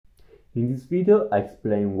In this video, I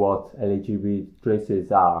explain what eligibility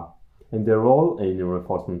traces are and their role in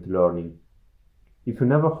reinforcement learning. If you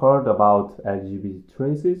never heard about eligibility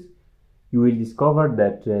traces, you will discover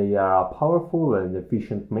that they are a powerful and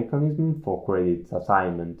efficient mechanism for credit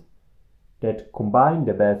assignment that combine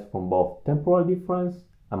the best from both temporal difference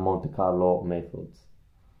and Monte Carlo methods.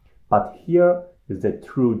 But here is the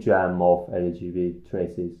true gem of eligibility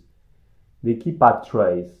traces. They keep a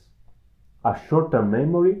trace, a short-term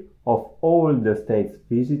memory of all the states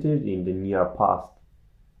visited in the near past,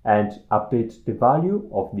 and update the value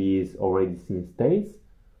of these already seen states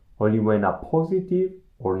only when a positive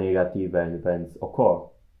or negative events occur.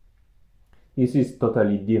 This is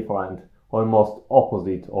totally different, almost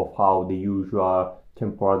opposite of how the usual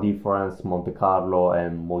temporal difference, Monte Carlo,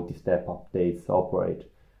 and multi-step updates operate,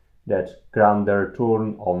 that grant the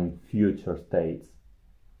return on future states.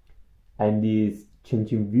 And this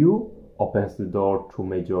changing view opens the door to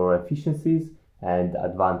major efficiencies and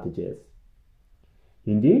advantages.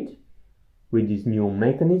 Indeed, with this new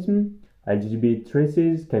mechanism, eligibility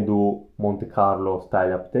traces can do Monte Carlo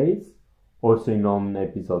style updates, also in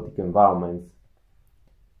non-episodic environments,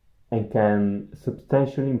 and can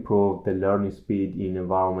substantially improve the learning speed in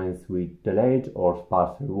environments with delayed or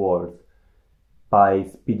sparse rewards by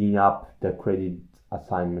speeding up the credit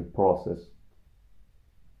assignment process.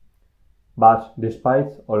 But despite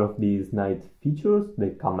all of these nice features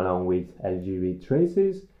that come along with eligibility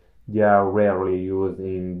traces, they are rarely used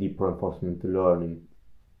in deep reinforcement learning.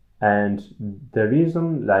 And the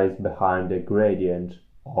reason lies behind the gradient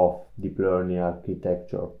of deep learning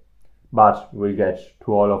architecture. But we'll get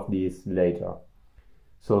to all of this later.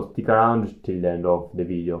 So stick around till the end of the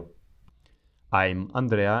video. I'm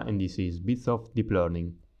Andrea and this is Bits of Deep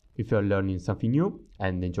Learning. If you're learning something new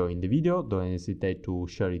and enjoying the video, don't hesitate to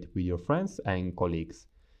share it with your friends and colleagues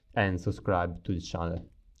and subscribe to the channel.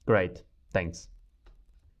 Great, thanks.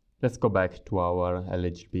 Let's go back to our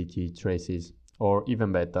eligibility traces, or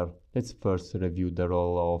even better, let's first review the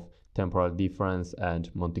role of temporal difference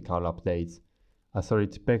and Monte Carlo updates. A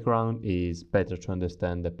solid background is better to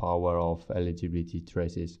understand the power of eligibility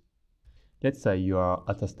traces. Let's say you are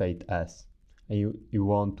at a state S and you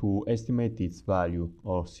want to estimate its value,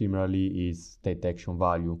 or similarly its state action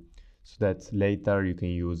value, so that later you can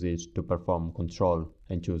use it to perform control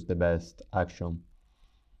and choose the best action.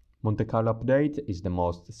 Monte Carlo update is the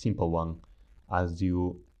most simple one, as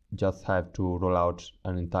you just have to roll out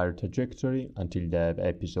an entire trajectory until the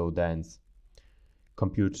episode ends.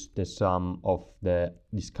 Compute the sum of the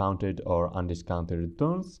discounted or undiscounted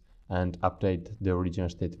returns and update the original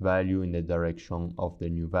state value in the direction of the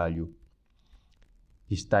new value.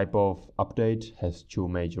 This type of update has two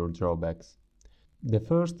major drawbacks. The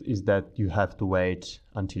first is that you have to wait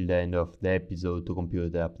until the end of the episode to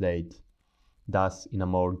compute the update. Thus, in a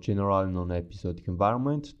more general non-episodic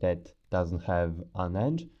environment that doesn't have an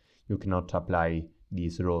end, you cannot apply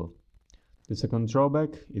this rule. The second drawback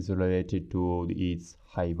is related to its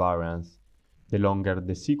high variance. The longer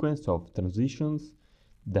the sequence of transitions,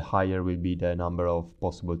 the higher will be the number of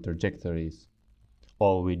possible trajectories,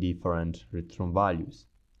 all with different return values,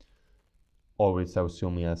 always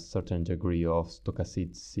assuming a certain degree of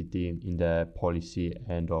stochasticity in the policy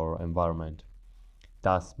and/or environment.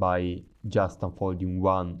 Thus, by just unfolding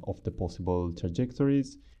one of the possible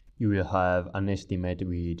trajectories, you will have an estimate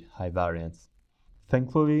with high variance.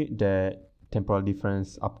 Thankfully, the temporal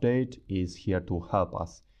difference update is here to help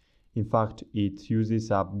us. In fact, it uses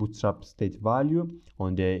a bootstrap state value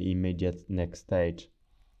on the immediate next state.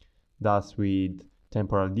 Thus, with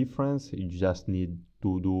temporal difference, you just need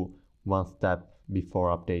to do one step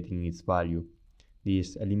before updating its value.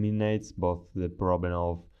 This eliminates both the problem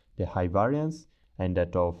of the high variance and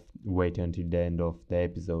that of waiting until the end of the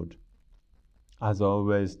episode. As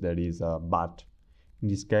always, there is a but. In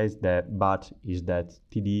this case, the but is that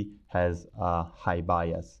TD has a high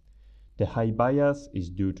bias. The high bias is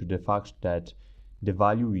due to the fact that the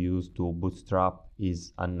value used to bootstrap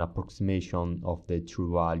is an approximation of the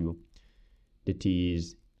true value. The T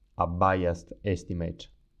is a biased estimate.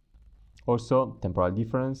 Also, temporal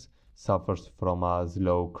difference suffers from a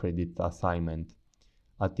slow credit assignment.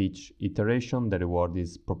 At each iteration, the reward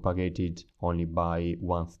is propagated only by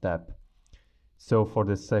one step. So for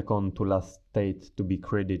the second to last state to be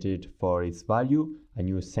credited for its value, a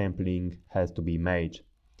new sampling has to be made.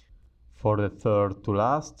 For the third to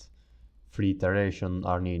last, 3 iterations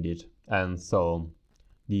are needed, and so on.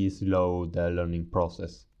 These slow the learning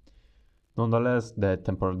process. Nonetheless, the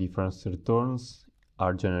temporal difference returns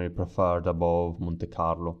are generally preferred above Monte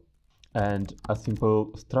Carlo. And a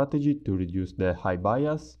simple strategy to reduce the high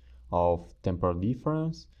bias of temporal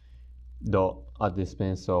difference though at the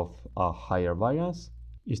expense of a higher variance,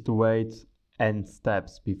 is to wait n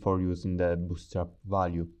steps before using the bootstrap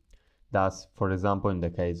value. Thus, for example, in the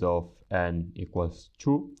case of n equals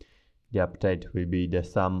 2, the update will be the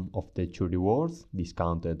sum of the two rewards,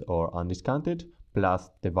 discounted or undiscounted, plus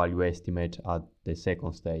the value estimate at the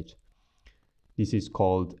second stage. This is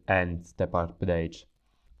called n-step update,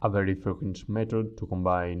 a very frequent method to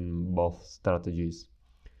combine both strategies.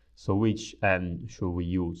 So which n should we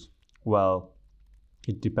use? Well,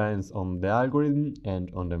 it depends on the algorithm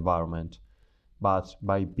and on the environment, but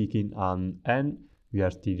by picking an n, we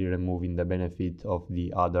are still removing the benefit of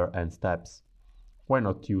the other n steps. Why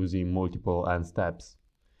not using multiple n steps?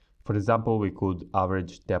 For example, we could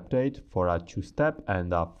average the update for a 2-step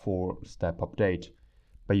and a 4-step update.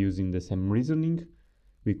 By using the same reasoning,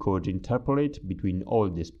 we could interpolate between all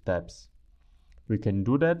these steps. We can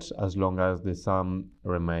do that as long as the sum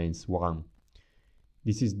remains 1.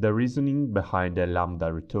 This is the reasoning behind the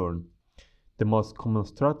lambda return. The most common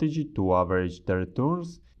strategy to average the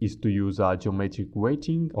returns is to use a geometric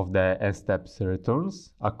weighting of the n steps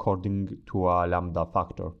returns according to a lambda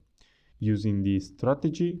factor. Using this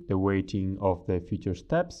strategy, the weighting of the future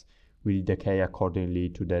steps will decay accordingly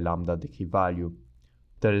to the lambda decay value.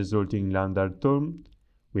 The resulting lambda return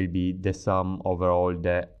will be the sum over all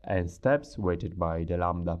the n steps weighted by the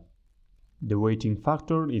lambda. The weighting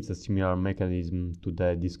factor is a similar mechanism to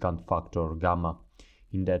the discount factor gamma,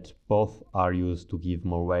 in that both are used to give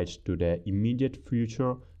more weight to the immediate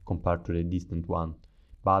future compared to the distant one,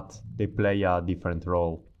 but they play a different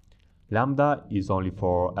role. Lambda is only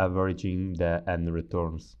for averaging the n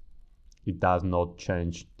returns. It does not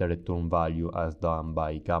change the return value as done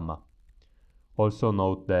by gamma. Also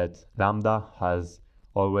note that lambda has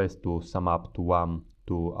always to sum up to 1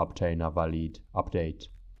 to obtain a valid update.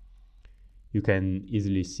 You can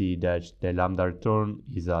easily see that the lambda return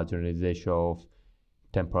is a generalization of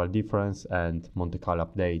temporal difference and Monte Carlo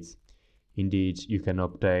updates. Indeed, you can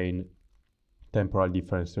obtain temporal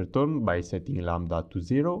difference return by setting lambda to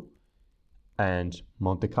 0 and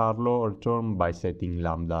Monte Carlo return by setting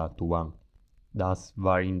lambda to 1. Thus,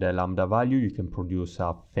 varying the lambda value, you can produce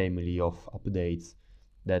a family of updates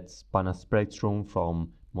that span a spectrum from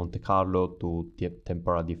Monte Carlo to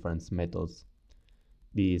temporal difference methods.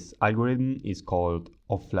 This algorithm is called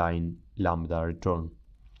offline lambda return.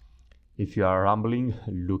 If you are rambling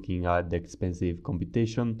looking at the expensive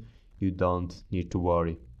computation, you don't need to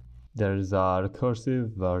worry. There is a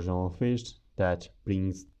recursive version of it that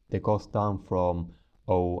brings the cost down from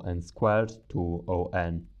O(n) squared to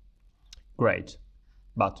O(n). Great,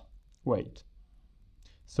 but wait.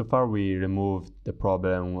 So far we removed the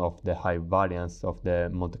problem of the high variance of the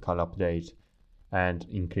Monte Carlo update and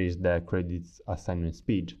increased the credits assignment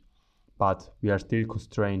speed, but we are still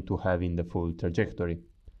constrained to having the full trajectory.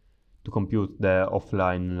 To compute the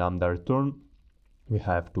offline lambda return, we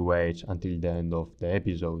have to wait until the end of the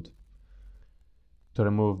episode. To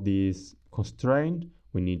remove this constraint,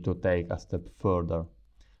 we need to take a step further.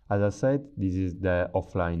 As I said, this is the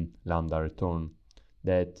offline lambda return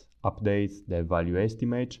that updates the value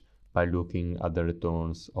estimate by looking at the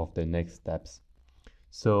returns of the next steps.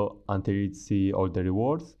 So until it sees all the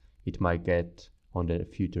rewards it might get on the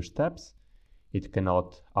future steps, it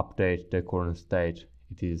cannot update the current state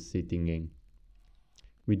it is sitting in.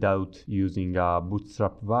 Without using a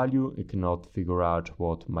bootstrap value, it cannot figure out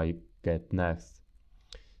what might get next.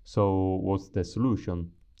 So what's the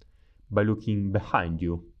solution? By looking behind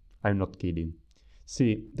you. I'm not kidding.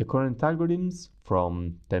 See, the current algorithms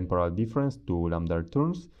from temporal difference to lambda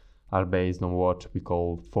returns are based on what we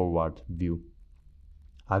call forward view,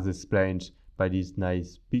 as explained by this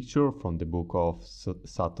nice picture from the book of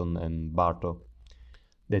Sutton and Bartow.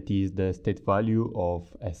 That is, the state value of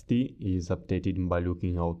st is updated by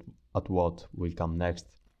looking at what will come next.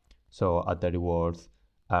 So at the rewards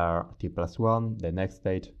rt plus 1, the next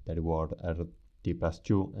state, the reward rt plus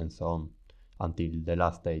 2, and so on, until the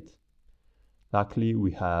last state. Luckily,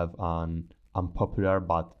 we have an unpopular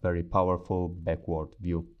but very powerful backward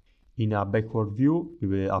view. In a backward view, we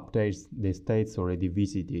will update the states already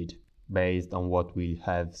visited, based on what we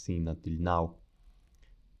have seen until now.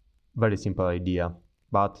 Very simple idea,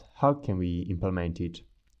 but how can we implement it?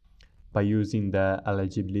 By using the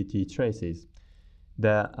eligibility traces.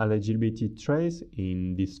 The eligibility trace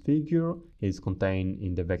in this figure is contained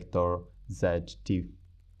in the vector zt.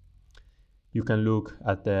 You can look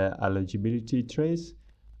at the eligibility trace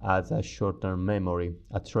as a short-term memory,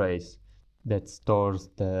 a trace that stores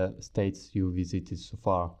the states you visited so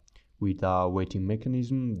far, with a weighting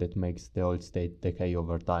mechanism that makes the old state decay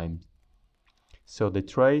over time. So the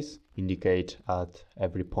trace indicates at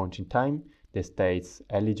every point in time the states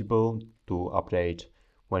eligible to update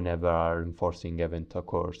whenever a reinforcing event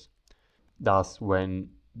occurs. Thus, when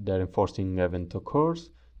the reinforcing event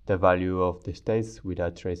occurs, the value of the states with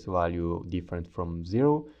a trace value different from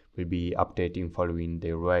 0 will be updating following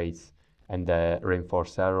their weights and the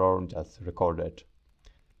reinforced error just recorded.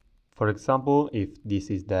 For example, if this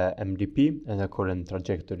is the MDP and the current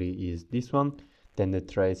trajectory is this one, then the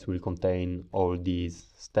trace will contain all these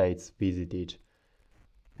states visited,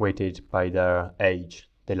 weighted by their age,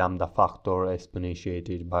 the lambda factor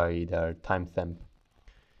exponentiated by their timestamp,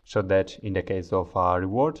 so that in the case of a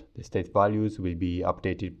reward, the state values will be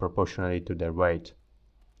updated proportionally to their weight.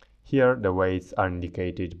 Here, the weights are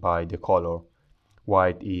indicated by the color.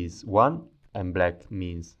 White is 1 and black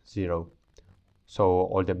means 0. So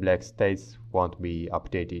all the black states won't be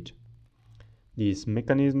updated. This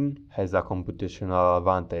mechanism has a computational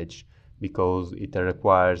advantage because it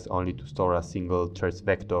requires only to store a single trace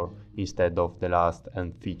vector instead of the last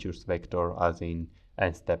and features vector as in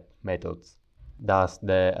n-step methods. Thus,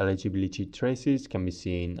 the eligibility traces can be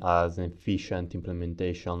seen as an efficient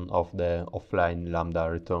implementation of the offline lambda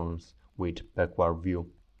returns with backward view.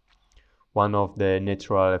 One of the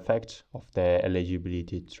natural effects of the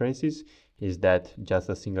eligibility traces is that just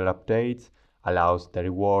a single update allows the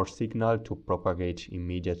reward signal to propagate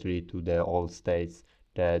immediately to the old states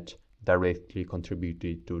that directly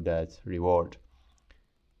contributed to that reward.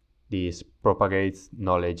 This propagates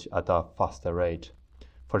knowledge at a faster rate.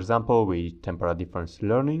 For example, with temporal difference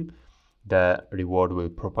learning, the reward will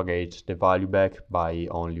propagate the value back by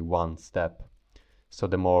only one step. So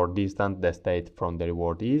the more distant the state from the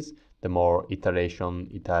reward is, the more iteration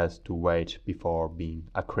it has to wait before being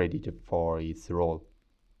accredited for its role.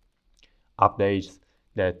 Updates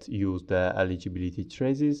that use the eligibility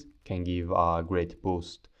traces can give a great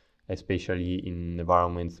boost, especially in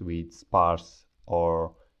environments with sparse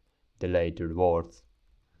or delayed rewards.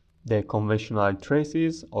 The conventional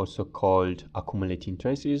traces, also called accumulating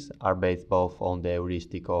traces, are based both on the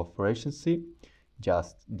heuristic of recency,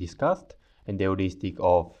 just discussed, and the heuristic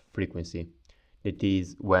of frequency. That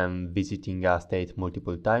is, when visiting a state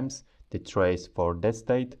multiple times, the trace for that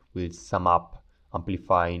state will sum up,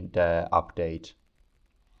 amplifying the update.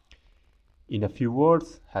 In a few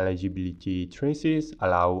words, eligibility traces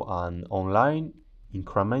allow an online,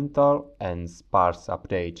 incremental, and sparse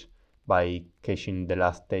update by caching the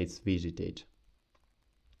last states visited.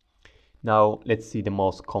 Now let's see the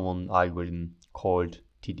most common algorithm called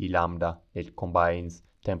TD lambda that combines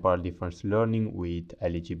temporal difference learning with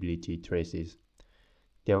eligibility traces.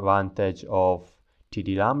 The advantage of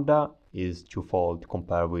TD lambda is twofold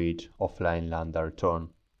compared with offline lambda return.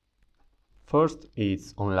 First,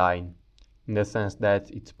 it's online, in the sense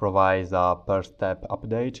that it provides a per step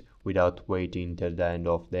update without waiting till the end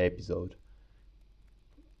of the episode.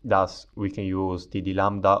 Thus, we can use TD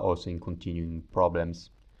lambda also in continuing problems.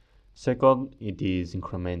 Second, it is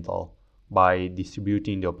incremental, by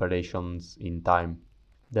distributing the operations in time.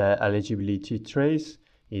 The eligibility trace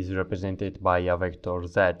is represented by a vector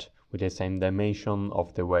z with the same dimension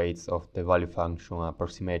of the weights of the value function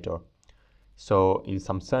approximator. So in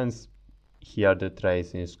some sense, here the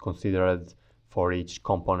trace is considered for each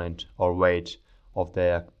component or weight of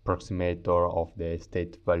the approximator of the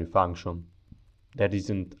state value function. There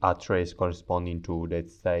isn't a trace corresponding to that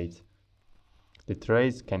state. The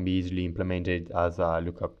trace can be easily implemented as a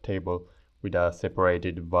lookup table with a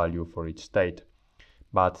separated value for each state,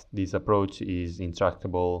 but this approach is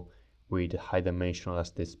intractable with high-dimensional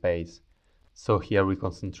state space. So here we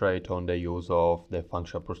concentrate on the use of the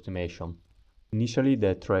function approximation. Initially,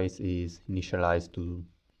 the trace is initialized to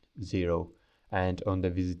 0, and on the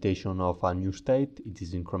visitation of a new state, it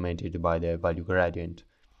is incremented by the value gradient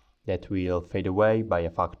that will fade away by a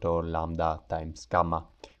factor lambda times gamma,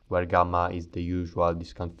 where gamma is the usual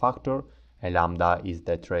discount factor and lambda is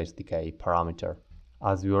the trace decay parameter.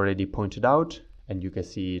 As we already pointed out, and you can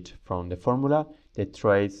see it from the formula, the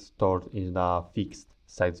trace stored in a fixed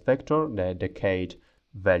size vector, the decayed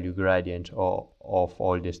value gradient of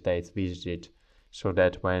all the states visited, so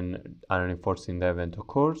that when a reinforcing event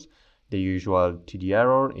occurs, the usual TD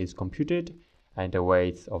error is computed and the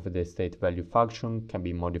weights of the state value function can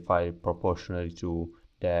be modified proportionally to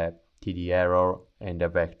the TD error and the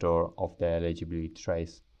vector of the eligibility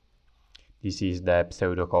trace. This is the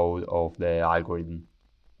pseudocode of the algorithm.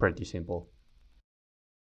 Pretty simple.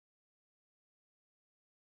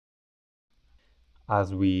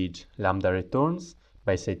 As with lambda returns,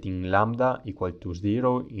 by setting lambda equal to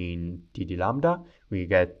 0 in TD lambda, we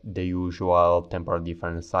get the usual temporal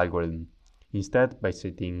difference algorithm. Instead, by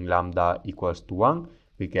setting lambda equals to 1,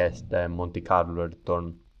 we get the Monte Carlo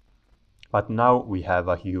return. But now we have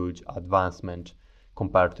a huge advancement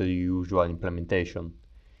compared to the usual implementation.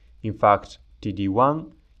 In fact,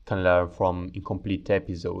 TD1 can learn from incomplete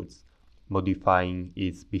episodes, modifying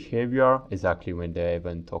its behavior exactly when the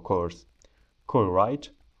event occurs. Cool, right?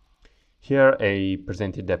 Here I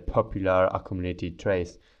presented the popular accumulated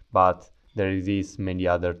trace, but there exist many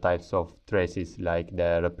other types of traces like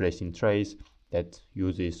the replacing trace that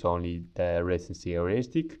uses only the recency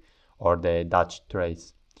heuristic or the Dutch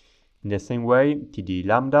trace. In the same way, TD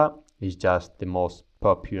lambda is just the most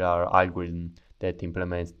popular algorithm that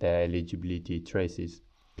implements the eligibility traces.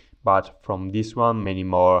 But from this one, many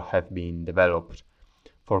more have been developed.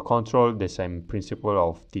 For control, the same principle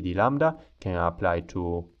of TD lambda can apply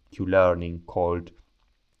to Q-learning called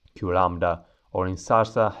Q-lambda, or in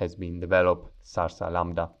Sarsa has been developed Sarsa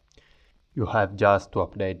lambda. You have just to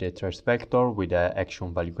update the trace vector with the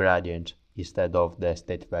action value gradient instead of the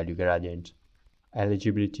state value gradient.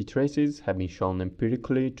 Eligibility traces have been shown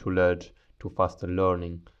empirically to lead to faster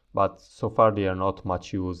learning, but so far they are not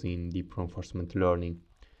much used in deep reinforcement learning.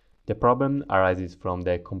 The problem arises from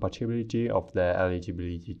the compatibility of the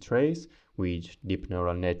eligibility trace with deep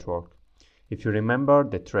neural network. If you remember,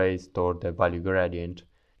 the trace stored the value gradient.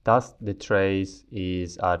 Thus, the trace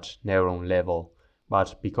is at neuron level,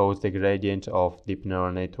 but because the gradient of deep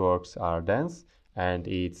neural networks are dense and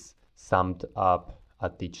it's summed up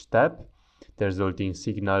at each step, the resulting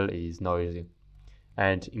signal is noisy,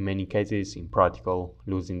 and in many cases impractical,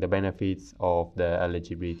 losing the benefits of the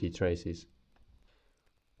eligibility traces.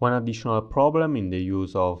 One additional problem in the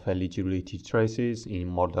use of eligibility traces in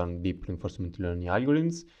modern deep reinforcement learning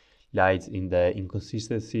algorithms lies in the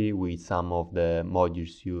inconsistency with some of the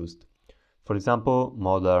modules used. For example,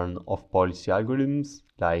 modern off-policy algorithms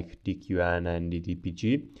like DQN and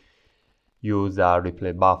DDPG use a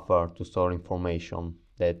replay buffer to store information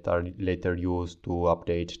that are later used to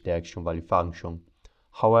update the action value function.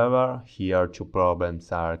 However, here two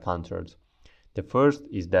problems are encountered. The first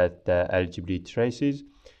is that the eligibility traces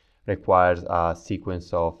requires a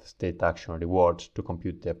sequence of state action rewards to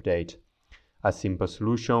compute the update. A simple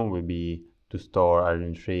solution will be to store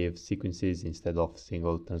and retrieve sequences instead of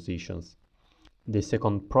single transitions. The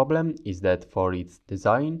second problem is that for its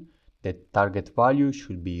design, the target value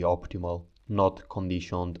should be optimal, not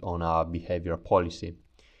conditioned on a behavior policy.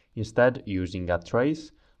 Instead, using a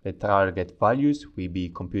trace, the target values will be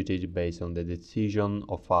computed based on the decision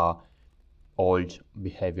of a old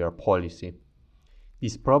behavior policy.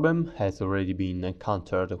 This problem has already been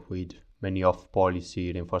encountered with many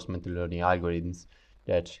off-policy reinforcement learning algorithms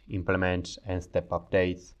that implement n-step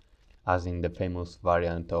updates, as in the famous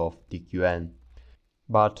variant of DQN.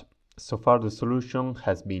 But so far the solution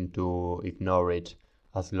has been to ignore it,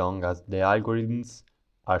 as long as the algorithms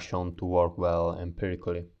are shown to work well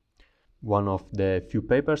empirically. One of the few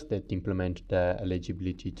papers that implement the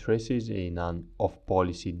eligibility traces in an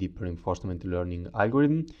off-policy deep reinforcement learning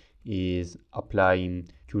algorithm is applying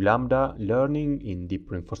Q-lambda learning in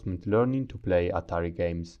deep reinforcement learning to play Atari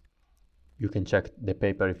games. You can check the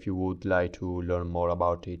paper if you would like to learn more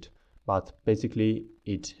about it, but basically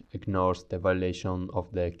it ignores the violation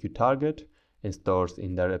of the Q-target and stores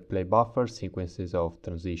in the replay buffer sequences of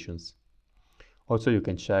transitions. Also, you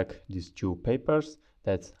can check these two papers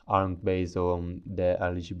that aren't based on the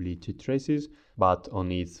eligibility traces, but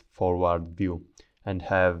on its forward view, and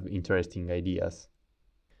have interesting ideas.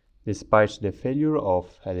 Despite the failure of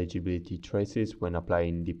eligibility traces when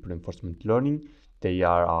applying deep reinforcement learning, they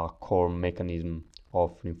are a core mechanism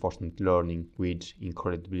of reinforcement learning with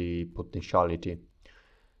incredibly potentiality.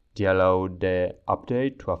 They allow the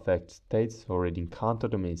update to affect states already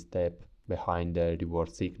encountered in step behind the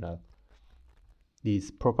reward signal.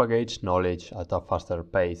 This propagates knowledge at a faster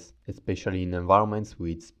pace, especially in environments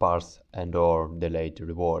with sparse and/or delayed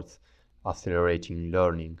rewards, accelerating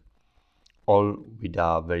learning, all with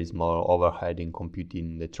a very small overhead in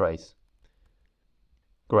computing the trace.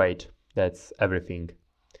 Great, that's everything.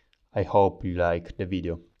 I hope you liked the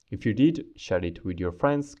video. If you did, share it with your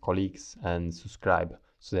friends, colleagues, and subscribe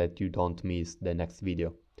so that you don't miss the next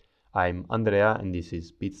video. I'm Andrea and this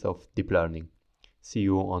is Bits of Deep Learning. See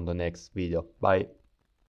you on the next video. Bye.